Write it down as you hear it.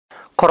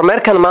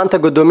kormeerkan maanta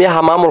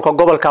Guddoomiyaha maamulka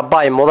gobolka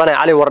Baay mudane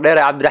Cali Wardheere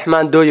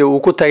Cabdiraxmaan Dooyo uu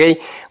ku tagay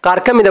qaar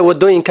ka mid ah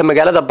waddooyinka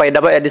magaalada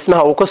Baydhabo ee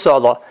dhismaha uu ka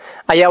socdo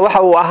ayaa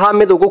waxa uu ahaa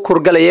mid ugu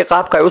kurgalayay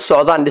qaabka ay u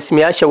socdaan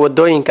dhismayaasha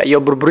waddooyinka iyo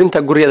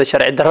burburinta guriyada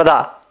sharci darrada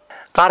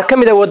qaar ka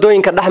mid ah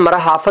waddooyinka dhexmara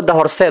xaafadda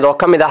horseed oo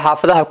ka mid ah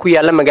xaafadaha ku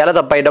yaala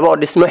magaalada Baydhabo oo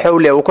dhismo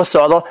xawli uu ka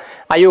socdo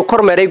ayuu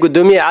kormeeray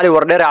Guddoomiyaha Cali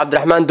Wardheere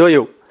Cabdiraxmaan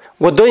Dooyo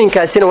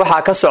waddooyinkaasina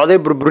waxa ka socday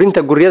burburinta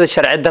guriyada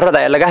sharci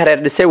darrada ee laga hareer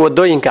dhisay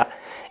waddooyinka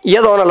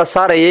iyadoona la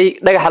saarayay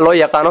dhagaxa loo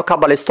yaqaano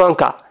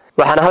cobblestone-ka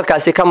waxaana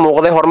halkaasi ka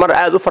muuqday horumar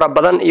aad u fara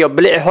badan iyo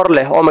bilic hor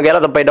leh oo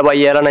magaalada Baydhabo ay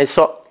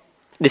yeelanayso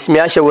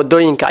dhismayaasha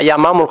waddooyinka ayaa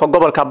maamulka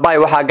gobolka Baay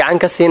waxa gacan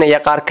ka siinaya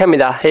qaar ka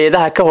mid ah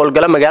hay'adaha ka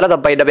howlgala magaalada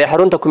Baydhabo ee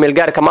xarunta ku meel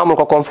gaarka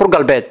maamulka koonfur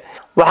galbeed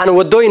waxaana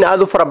waddooyin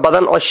aad u fara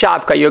badan oo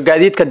shacabka iyo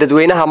gaadiidka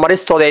dadweynaha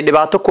maristooda ay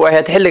dhibaato ku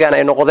ahayd xilligan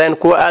ay noqdeen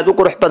kuwa aad u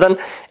qurux badan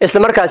isla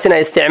markaasina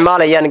ay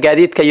isticmaalayaan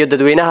gaadiidka iyo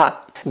dadweynaha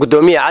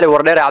Guddoomiyaha Cali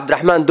Wardheere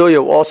Cabdiraxmaan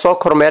Dooyo oo soo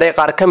kormeeray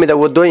qaar ka mid ah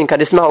waddooyinka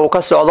dhismaha uu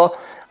ka socdo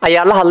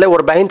ayaa la hadlay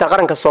warbaahinta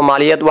qaranka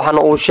Soomaaliyeed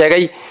waxaana uu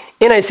sheegay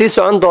inay sii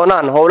socon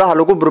doonaan howlaha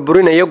lagu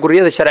burburinayo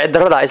guriyada sharci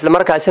darrada isla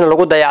markaasina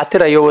lagu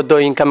dayactirayo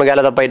waddooyinka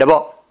magaalada Baydhabo.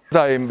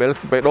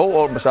 Baydhabo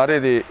oo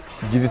mashaariicdii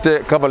jidite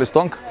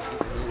cobblestone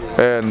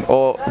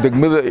oo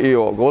degmada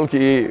iyo gobolka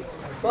iyo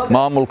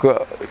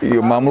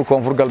maamulka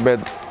koonfur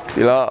galbeed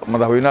ilaa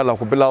madaxweynaha la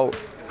ku bilaw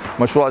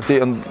mashruucaasi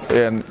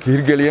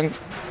hirgeliyeen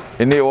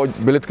inay oo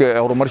beledka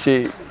horumarshay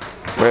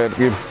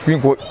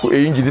ku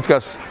eeyin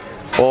jididkaas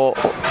oo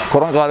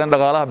koran qaadan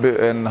dhaqaalaha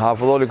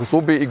xaafadoolka ka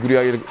soo bay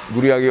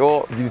guriyagi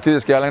oo jididteeda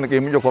iskaalan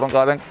qiimo koran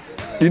qaadan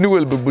in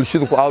walba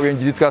bulshadu ku caawiyeen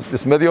jididkaas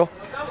dhismadiyo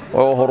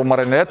oo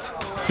horumarineed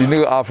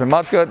dhinaca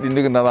caafimaadka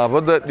dhinaca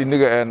nadaafadda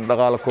dhinaca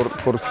dhaqaale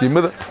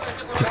korsiimada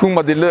jidku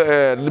madil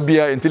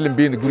libiya inta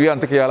limbiin guriga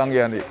inta ka yaalan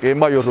yani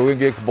qiimo iyo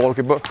roogeenka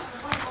boqolkiiba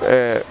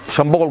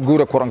 500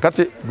 guri koran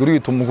kati guriga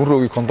tumu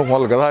roogi konton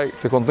wal gadahay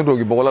ka konton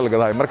roogi boqol la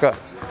gadahay marka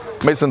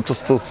maysan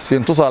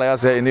siin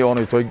tusaalayaas inay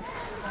oonay toy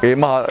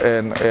qiimaha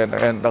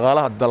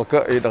dhaqaalaha dalka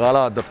iyo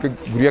dhaqaalaha dadka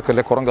guriga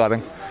kale koran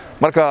qaadan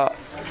marka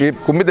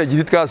kumida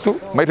jididkaasu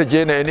may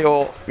rajeynaa inay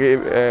oo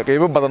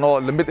qiimo badan oo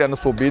limit aan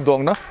soo bii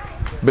doogna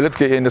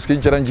beledka ay iska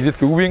jiraan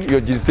jididka weyn iyo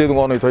jididteedu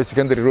oonay toy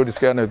secondary road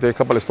iska aanay toy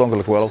cobblestone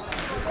la kuwalo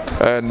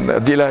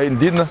hadii ilaahay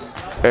indiidna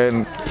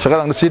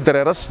shaqadan si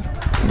dareeras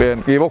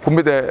qiimo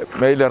kumid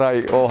meel raay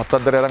oo hatta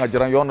dareeran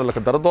jiraan yoon la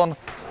ka daradoon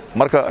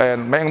marka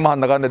ma in ma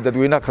naqaan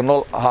dadweynaha ka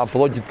nool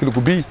xaafado jidka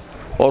lagu bi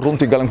oo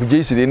runtii galan ku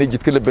jeeysida inay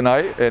jidka la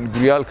binaay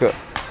guriyalka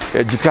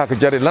jidka ka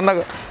jari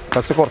lanaga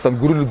ka sokortan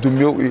guri la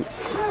dumiyo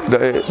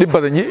dib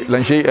badanyi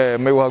lan shay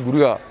may waa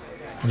guriga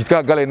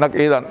jidka galay nag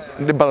eedan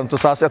dib badan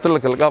tasaas atal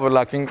kala qaab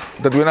laakiin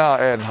dadweynaha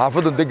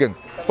xaafada degan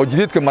oo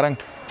jididka maran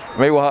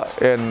may waa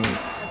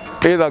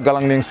eeda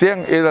galan ningseen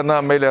eedana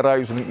meel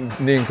raay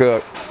ninka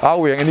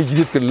aawiyan inay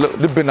jididka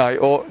la binaay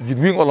oo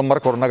jidwiin oo la mar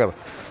kor nagada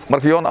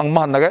marka yoon aan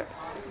ma naga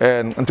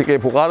inta ay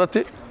ku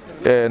qaadatay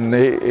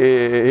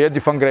hay'addi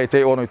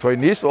fangareeyay oo noy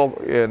niis oo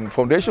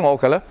foundation oo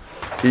kale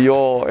iyo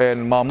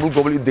maamul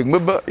gobol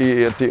degmaba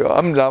iyo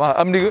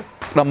amniga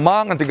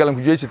dhammaan inta galan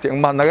ku jeesatay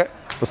ma naga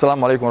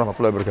assalaamu alaykum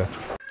warahmatullahi wabarakatuh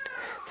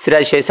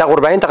siraaj sheeysa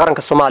warbaahinta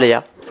qaranka Soomaaliya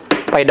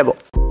Baydhabo